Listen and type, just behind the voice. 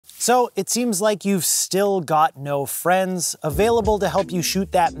So it seems like you've still got no friends available to help you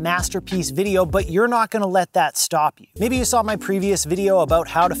shoot that masterpiece video, but you're not gonna let that stop you. Maybe you saw my previous video about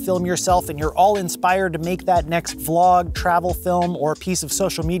how to film yourself and you're all inspired to make that next vlog, travel film, or piece of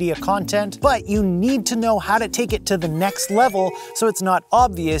social media content, but you need to know how to take it to the next level so it's not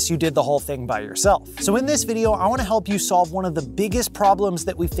obvious you did the whole thing by yourself. So in this video, I wanna help you solve one of the biggest problems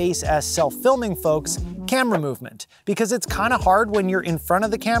that we face as self-filming folks, camera movement, because it's kind of hard when you're in front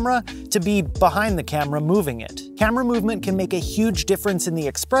of the camera to be behind the camera moving it. Camera movement can make a huge difference in the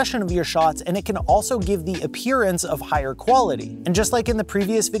expression of your shots, and it can also give the appearance of higher quality. And just like in the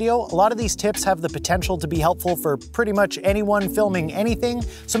previous video, a lot of these tips have the potential to be helpful for pretty much anyone filming anything,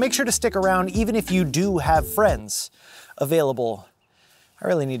 so make sure to stick around even if you do have friends available. I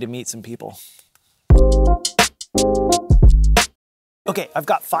really need to meet some people. Okay, I've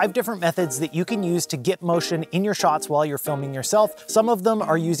got 5 different methods that you can use to get motion in your shots while you're filming yourself. Some of them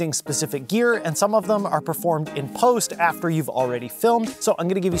are using specific gear, and some of them are performed in post after you've already filmed. So I'm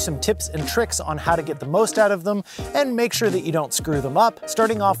gonna give you some tips and tricks on how to get the most out of them and make sure that you don't screw them up.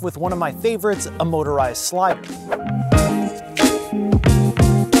 Starting off with one of my favorites, a motorized slider.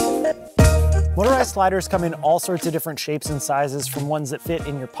 Motorized sliders come in all sorts of different shapes and sizes, from ones that fit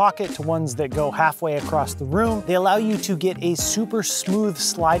in your pocket to ones that go halfway across the room. They allow you to get a super smooth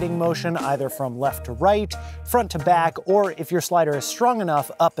sliding motion either from left to right, front to back, or if your slider is strong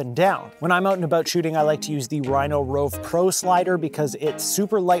enough, up and down. When I'm out and about shooting, I like to use the Rhino Rove Pro slider because it's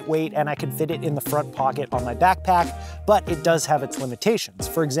super lightweight and I can fit it in the front pocket on my backpack, but it does have its limitations.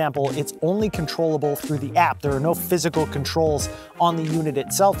 For example, it's only controllable through the app. There are no physical controls on the unit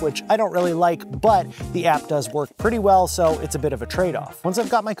itself, which I don't really like, but the app does work pretty well, so it's a bit of a trade-off. Once I've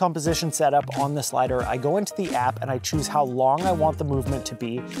got my composition set up on the slider, I go into the app and I choose how long I want the movement to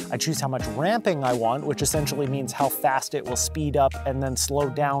be. I choose how much ramping I want, which essentially means how fast it will speed up and then slow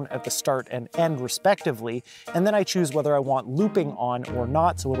down at the start and end respectively. And then I choose whether I want looping on or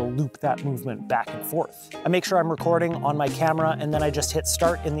not, so it'll loop that movement back and forth. I make sure I'm recording on my camera, and then I just hit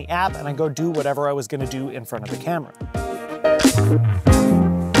start in the app and I go do whatever I was gonna do in front of the camera.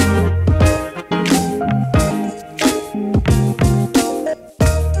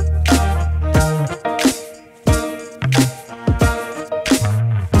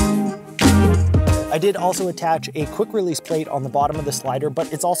 I did also attach a quick release plate on the bottom of the slider,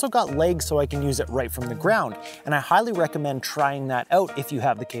 but it's also got legs so I can use it right from the ground, and I highly recommend trying that out if you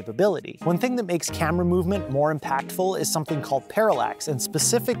have the capability. One thing that makes camera movement more impactful is something called parallax, and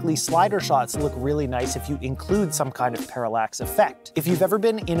specifically slider shots look really nice if you include some kind of parallax effect. If you've ever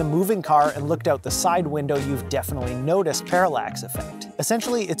been in a moving car and looked out the side window, you've definitely noticed parallax effect.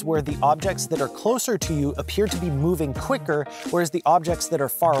 Essentially, it's where the objects that are closer to you appear to be moving quicker, whereas the objects that are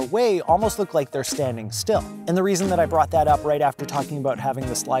far away almost look like they're standing still. And the reason that I brought that up right after talking about having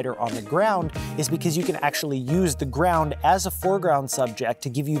the slider on the ground is because you can actually use the ground as a foreground subject to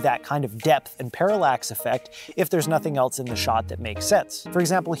give you that kind of depth and parallax effect if there's nothing else in the shot that makes sense. For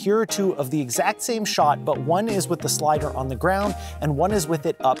example, here are 2 of the exact same shot, but one is with the slider on the ground and one is with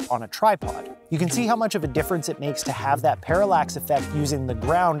it up on a tripod. You can see how much of a difference it makes to have that parallax effect using the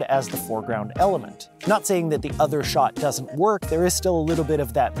ground as the foreground element. Not saying that the other shot doesn't work, there is still a little bit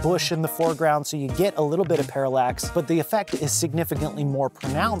of that bush in the foreground, so you get a little bit of parallax, but the effect is significantly more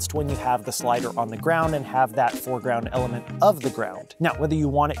pronounced when you have the slider on the ground and have that foreground element of the ground. Now, whether you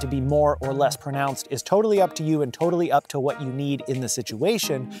want it to be more or less pronounced is totally up to you and totally up to what you need in the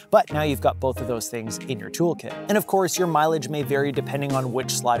situation, but now you've got both of those things in your toolkit. And of course, your mileage may vary depending on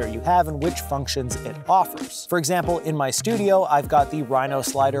which slider you have and which functions it offers. For example, in my studio, I've got the Rhino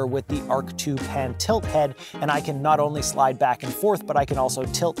slider with the Arc 2 pan tilt head, and I can not only slide back and forth, but I can also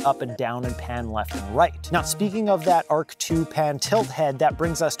tilt up and down and pan left and right. Now, speaking of that Arc 2 pan tilt head, that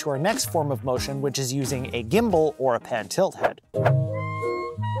brings us to our next form of motion, which is using a gimbal or a pan tilt head.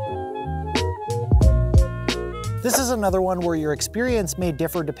 This is another one where your experience may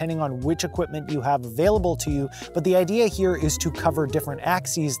differ depending on which equipment you have available to you, but the idea here is to cover different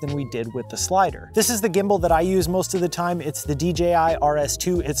axes than we did with the slider. This is the gimbal that I use most of the time. It's the DJI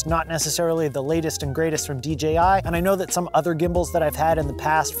RS2. It's not necessarily the latest and greatest from DJI, and I know that some other gimbals that I've had in the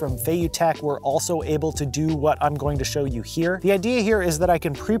past from Feiyutech were also able to do what I'm going to show you here. The idea here is that I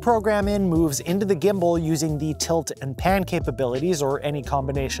can pre-program in moves into the gimbal using the tilt and pan capabilities, or any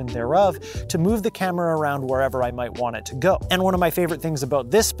combination thereof, to move the camera around wherever I I might want it to go. And one of my favorite things about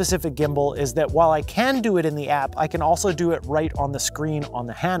this specific gimbal is that while I can do it in the app, I can also do it right on the screen on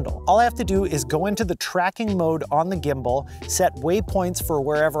the handle. All I have to do is go into the tracking mode on the gimbal, set waypoints for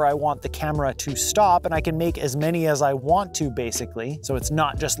wherever I want the camera to stop, and I can make as many as I want to basically, so it's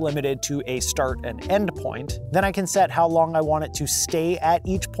not just limited to a start and end point. Then I can set how long I want it to stay at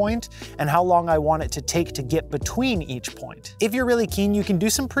each point and how long I want it to take to get between each point. If you're really keen, you can do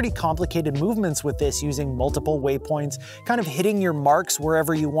some pretty complicated movements with this using multiple waypoints, kind of hitting your marks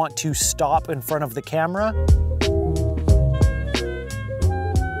wherever you want to stop in front of the camera.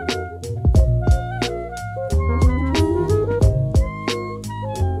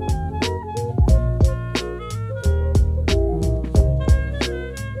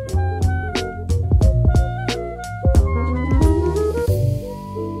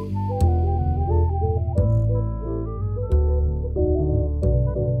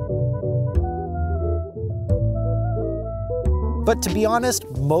 But to be honest,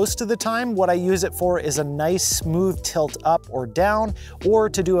 most of the time what I use it for is a nice smooth tilt up or down, or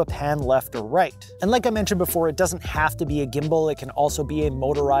to do a pan left or right. And like I mentioned before, it doesn't have to be a gimbal, it can also be a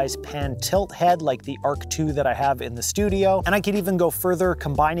motorized pan tilt head like the Arc 2 that I have in the studio. And I could even go further,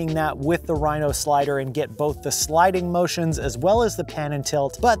 combining that with the Rhino slider and get both the sliding motions as well as the pan and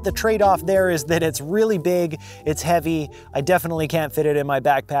tilt. But the trade-off there is that it's really big, it's heavy, I definitely can't fit it in my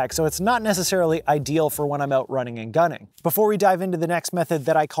backpack, so it's not necessarily ideal for when I'm out running and gunning. Before we dive into the next method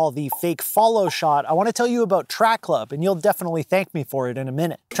that I call the fake follow shot, I want to tell you about Track Club, and you'll definitely thank me for it in a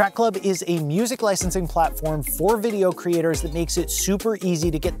minute. Track Club is a music licensing platform for video creators that makes it super easy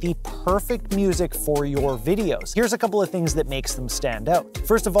to get the perfect music for your videos. Here's a couple of things that makes them stand out.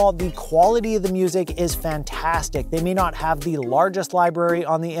 First of all, the quality of the music is fantastic. They may not have the largest library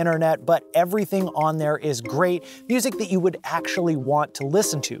on the internet, but everything on there is great. Music that you would actually want to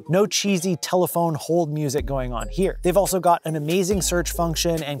listen to. No cheesy telephone hold music going on here. They've also got an amazing search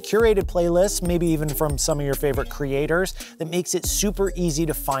function and curated playlists, maybe even from some of your favorite creators, that makes it super easy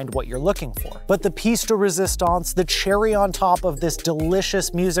to find what you're looking for. But the piece de resistance, the cherry on top of this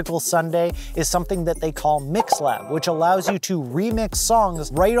delicious musical sundae, is something that they call MixLab, which allows you to remix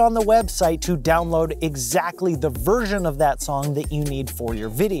songs right on the website to download exactly the version of that song that you need for your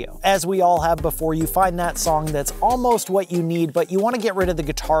video. As we all have before, you find that song that's almost what you need, but you want to get rid of the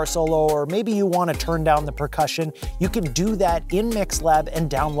guitar solo, or maybe you want to turn down the percussion. You can do that in MixLab and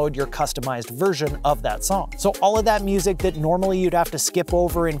download your customized version of that song. So all of that music that normally you'd have to skip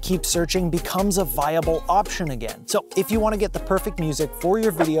over and keep searching becomes a viable option again. So if you want to get the perfect music for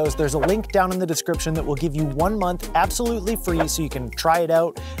your videos, there's a link down in the description that will give you 1 month absolutely free, so you can try it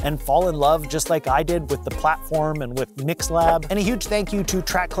out and fall in love just like I did with the platform and with MixLab. And a huge thank you to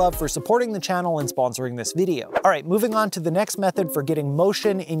Track Club for supporting the channel and sponsoring this video. All right, moving on to the next method for getting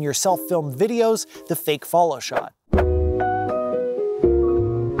motion in your self-filmed videos, the fake follow shot.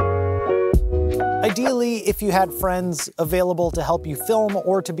 Ideally, if you had friends available to help you film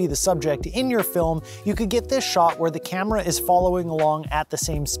or to be the subject in your film, you could get this shot where the camera is following along at the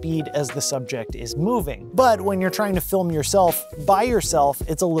same speed as the subject is moving. But when you're trying to film yourself by yourself,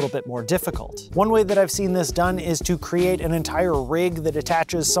 it's a little bit more difficult. One way that I've seen this done is to create an entire rig that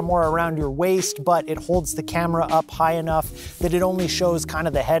attaches somewhere around your waist, but it holds the camera up high enough that it only shows kind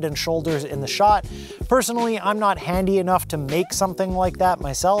of the head and shoulders in the shot. Personally, I'm not handy enough to make something like that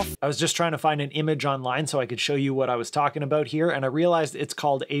myself. I was just trying to find an image online so I could show you what I was talking about here, and I realized it's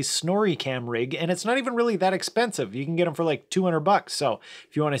called a Snorri Cam rig, and it's not even really that expensive. You can get them for like 200 bucks. So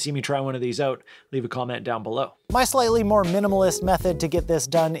if you want to see me try one of these out, leave a comment down below. My slightly more minimalist method to get this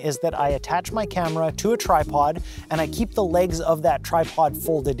done is that I attach my camera to a tripod and I keep the legs of that tripod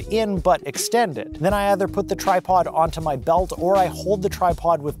folded in but extended. Then I either put the tripod onto my belt or I hold the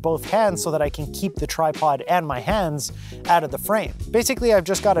tripod with both hands so that I can keep the tripod and my hands out of the frame. Basically, I've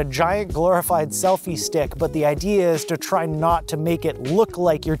just got a giant glorified selfie stick, but the idea is to try not to make it look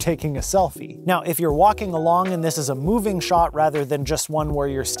like you're taking a selfie. Now, if you're walking along and this is a moving shot rather than just one where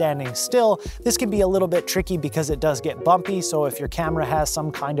you're standing still, this can be a little bit tricky because it does get bumpy, so if your camera has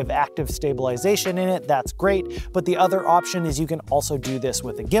some kind of active stabilization in it, that's great. But the other option is you can also do this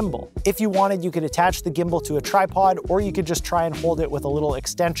with a gimbal. If you wanted, you could attach the gimbal to a tripod, or you could just try and hold it with a little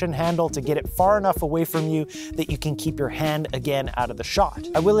extension handle to get it far enough away from you that you can keep your hand again out of the shot.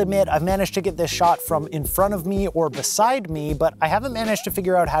 I will admit, I've managed to get this shot from in front of me or beside me, but I haven't managed to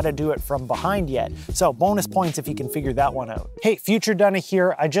figure out how to do it from behind yet. So bonus points if you can figure that one out. Hey, future Dunna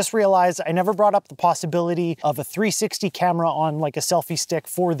here. I just realized I never brought up the possibility of a 360 camera on like a selfie stick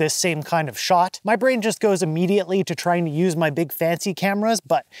for this same kind of shot. My brain just goes immediately to trying to use my big fancy cameras,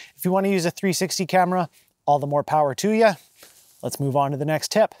 but if you want to use a 360 camera, all the more power to you. Let's move on to the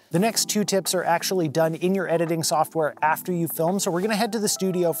next tip. The next two tips are actually done in your editing software after you film, so we're gonna head to the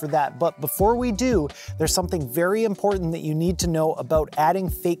studio for that. But before we do, there's something very important that you need to know about adding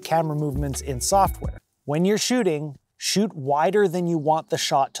fake camera movements in software. When you're shooting, shoot wider than you want the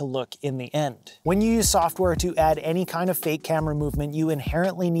shot to look in the end. When you use software to add any kind of fake camera movement, you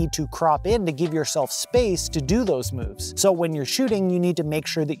inherently need to crop in to give yourself space to do those moves. So when you're shooting, you need to make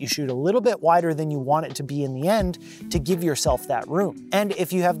sure that you shoot a little bit wider than you want it to be in the end to give yourself that room. And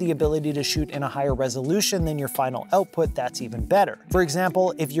if you have the ability to shoot in a higher resolution than your final output, that's even better. For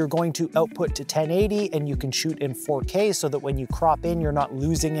example, if you're going to output to 1080 and you can shoot in 4K so that when you crop in, you're not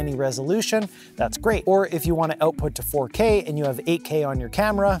losing any resolution, that's great. Or if you want to output to 4K and you have 8K on your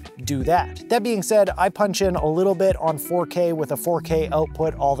camera, do that. That being said, I punch in a little bit on 4K with a 4K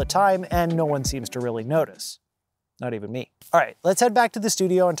output all the time and no one seems to really notice. Not even me. All right, let's head back to the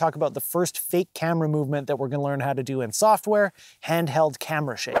studio and talk about the first fake camera movement that we're gonna learn how to do in software, handheld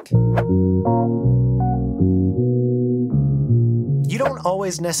camera shake. You don't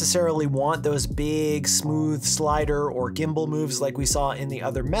always necessarily want those big, smooth slider or gimbal moves like we saw in the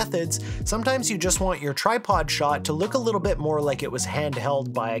other methods. Sometimes you just want your tripod shot to look a little bit more like it was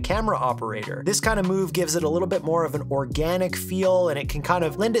handheld by a camera operator. This kind of move gives it a little bit more of an organic feel, and it can kind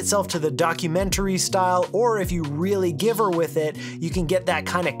of lend itself to the documentary style, or if you really give her with it, you can get that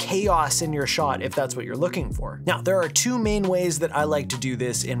kind of chaos in your shot if that's what you're looking for. Now, there are two main ways that I like to do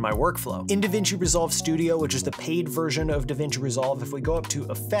this in my workflow. In DaVinci Resolve Studio, which is the paid version of DaVinci Resolve, if we go up to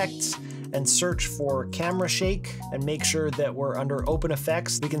Effects and search for Camera Shake and make sure that we're under Open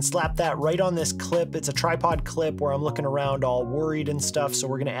Effects, we can slap that right on this clip. It's a tripod clip where I'm looking around all worried and stuff, so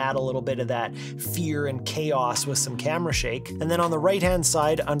we're gonna add a little bit of that fear and chaos with some camera shake. And then on the right-hand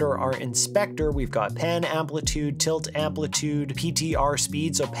side, under our inspector, we've got pan amplitude, tilt amplitude, PTR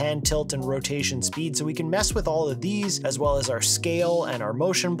speed, so pan, tilt, and rotation speed. So we can mess with all of these, as well as our scale and our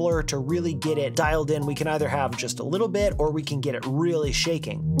motion blur to really get it dialed in. We can either have just a little bit, or we can get it really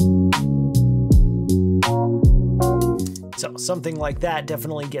shaking. So something like that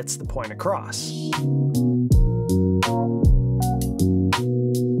definitely gets the point across.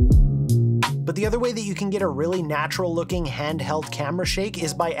 But the other way that you can get a really natural looking handheld camera shake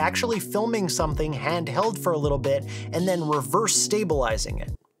is by actually filming something handheld for a little bit and then reverse stabilizing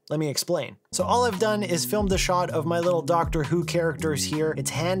it. Let me explain. So all I've done is filmed a shot of my little Doctor Who characters here. It's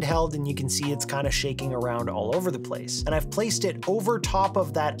handheld and you can see it's kind of shaking around all over the place. And I've placed it over top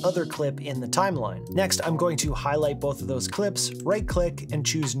of that other clip in the timeline. Next, I'm going to highlight both of those clips, right click and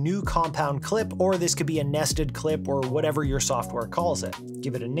choose New Compound Clip, or this could be a nested clip or whatever your software calls it.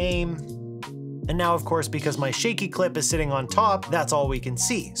 Give it a name. And now, of course, because my shaky clip is sitting on top, that's all we can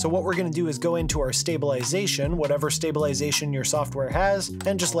see. So what we're gonna do is go into our stabilization, whatever stabilization your software has,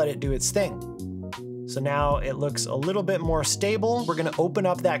 and just let it do its thing. So now it looks a little bit more stable. We're gonna open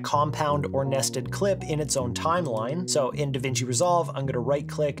up that compound or nested clip in its own timeline. So in DaVinci Resolve, I'm gonna right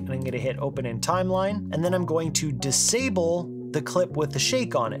click and I'm gonna hit Open in Timeline, and then I'm going to disable the clip with the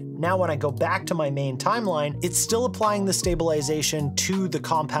shake on it. Now when I go back to my main timeline, it's still applying the stabilization to the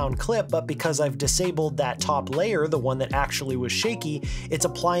compound clip, but because I've disabled that top layer, the one that actually was shaky, it's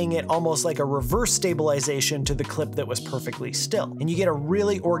applying it almost like a reverse stabilization to the clip that was perfectly still. And you get a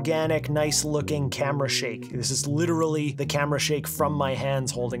really organic, nice looking camera shake. This is literally the camera shake from my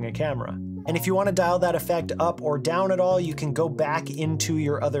hands holding a camera. And if you want to dial that effect up or down at all, you can go back into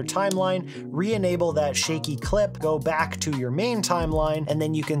your other timeline, re-enable that shaky clip, go back to your main timeline, and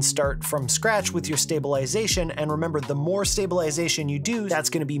then you can start from scratch with your stabilization. And remember, the more stabilization you do,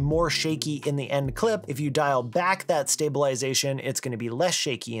 that's going to be more shaky in the end clip. If you dial back that stabilization, it's going to be less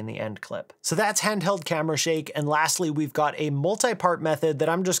shaky in the end clip. So that's handheld camera shake. And lastly, we've got a multi-part method that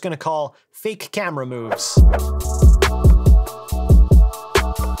I'm just going to call fake camera moves.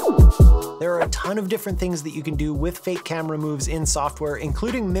 There are a ton of different things that you can do with fake camera moves in software,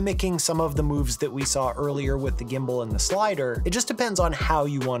 including mimicking some of the moves that we saw earlier with the gimbal and the slider. It just depends on how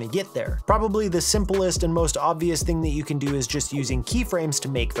you want to get there. Probably the simplest and most obvious thing that you can do is just using keyframes to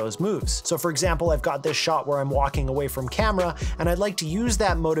make those moves. So for example, I've got this shot where I'm walking away from camera, and I'd like to use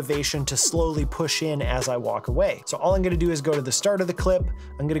that motivation to slowly push in as I walk away. So all I'm going to do is go to the start of the clip.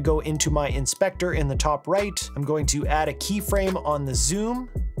 I'm going to go into my inspector in the top right. I'm going to add a keyframe on the zoom.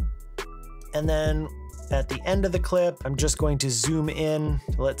 And then at the end of the clip, I'm just going to zoom in,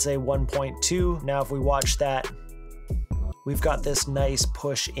 let's say 1.2. Now if we watch that, we've got this nice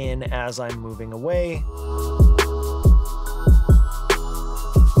push in as I'm moving away.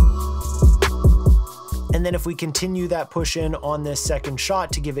 And And then if we continue that push in on this second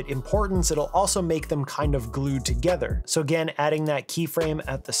shot to give it importance, it'll also make them kind of glued together. So again, adding that keyframe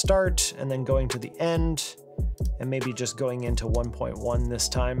at the start and then going to the end and maybe just going into 1.1 this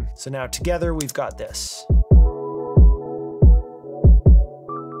time. So now together we've got this.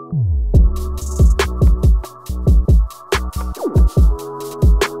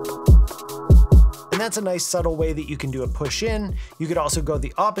 That's a nice subtle way that you can do a push in. You could also go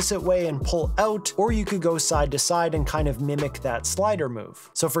the opposite way and pull out, or you could go side to side and kind of mimic that slider move.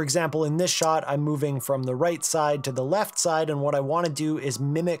 So for example, in this shot, I'm moving from the right side to the left side, and what I want to do is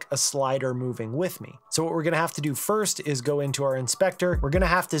mimic a slider moving with me. So what we're going to have to do first is go into our inspector. We're going to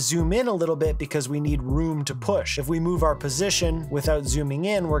have to zoom in a little bit because we need room to push. If we move our position without zooming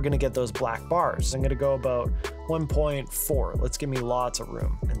in, we're going to get those black bars. I'm going to go about 1.4. Let's give me lots of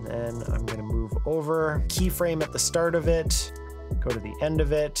room. And then I'm going to move over, keyframe at the start of it, go to the end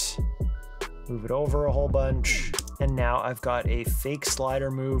of it, move it over a whole bunch. And now I've got a fake slider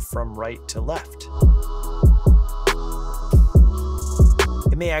move from right to left.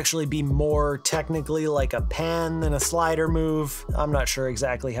 It may actually be more technically like a pan than a slider move. I'm not sure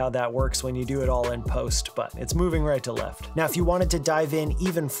exactly how that works when you do it all in post, but it's moving right to left. Now, if you wanted to dive in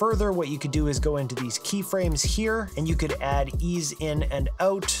even further, what you could do is go into these keyframes here, and you could add ease in and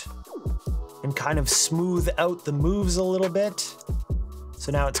out and kind of smooth out the moves a little bit.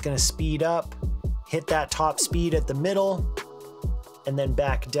 So now it's going to speed up, hit that top speed at the middle, and then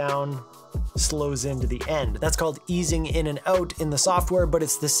back down, slows into the end. That's called easing in and out in the software, but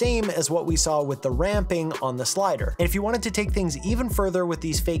it's the same as what we saw with the ramping on the slider. And if you wanted to take things even further with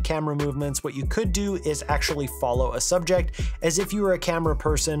these fake camera movements, what you could do is actually follow a subject as if you were a camera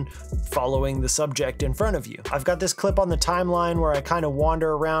person following the subject in front of you. I've got this clip on the timeline where I kind of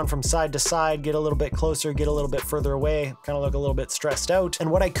wander around from side to side, get a little bit closer, get a little bit further away, kind of look a little bit stressed out.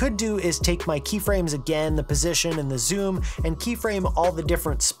 And what I could do is take my keyframes again, the position and the zoom, and keyframe all the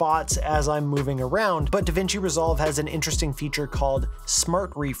different spots as I'm moving around. But DaVinci Resolve has an interesting feature called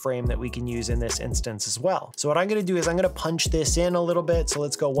Smart Reframe that we can use in this instance as well. So what I'm going to do is I'm going to punch this in a little bit. So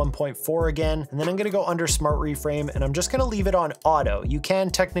let's go 1.4 again, and then I'm going to go under Smart Reframe, and I'm just going to leave it on auto. You can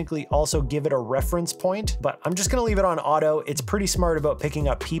technically also give it a reference point, but I'm just going to leave it on auto. It's pretty smart about picking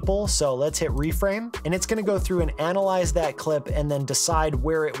up people. So let's hit reframe, and it's going to go through and analyze that clip and then decide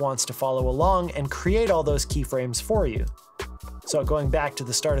where it wants to follow along and create all those keyframes for you. So going back to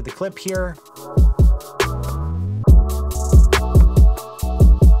the start of the clip here.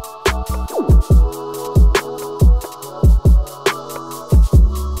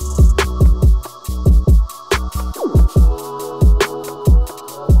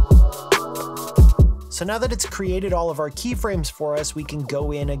 So now that it's created all of our keyframes for us, we can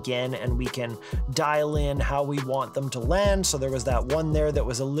go in again and we can dial in how we want them to land. So there was that one there that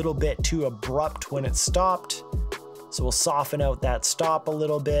was a little bit too abrupt when it stopped. So we'll soften out that stop a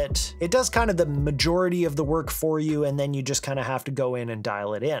little bit. It does kind of the majority of the work for you, and then you just kind of have to go in and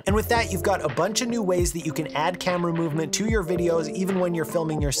dial it in. And with that, you've got a bunch of new ways that you can add camera movement to your videos, even when you're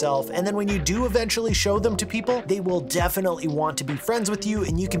filming yourself. And then when you do eventually show them to people, they will definitely want to be friends with you,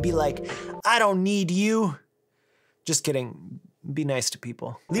 and you can be like, I don't need you. Just kidding. Be nice to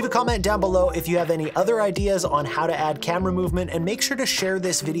people. Leave a comment down below if you have any other ideas on how to add camera movement, and make sure to share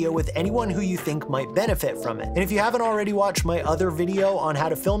this video with anyone who you think might benefit from it. And if you haven't already watched my other video on how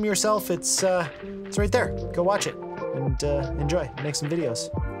to film yourself, it's right there. Go watch it and enjoy, make some videos.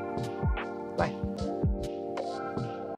 Bye.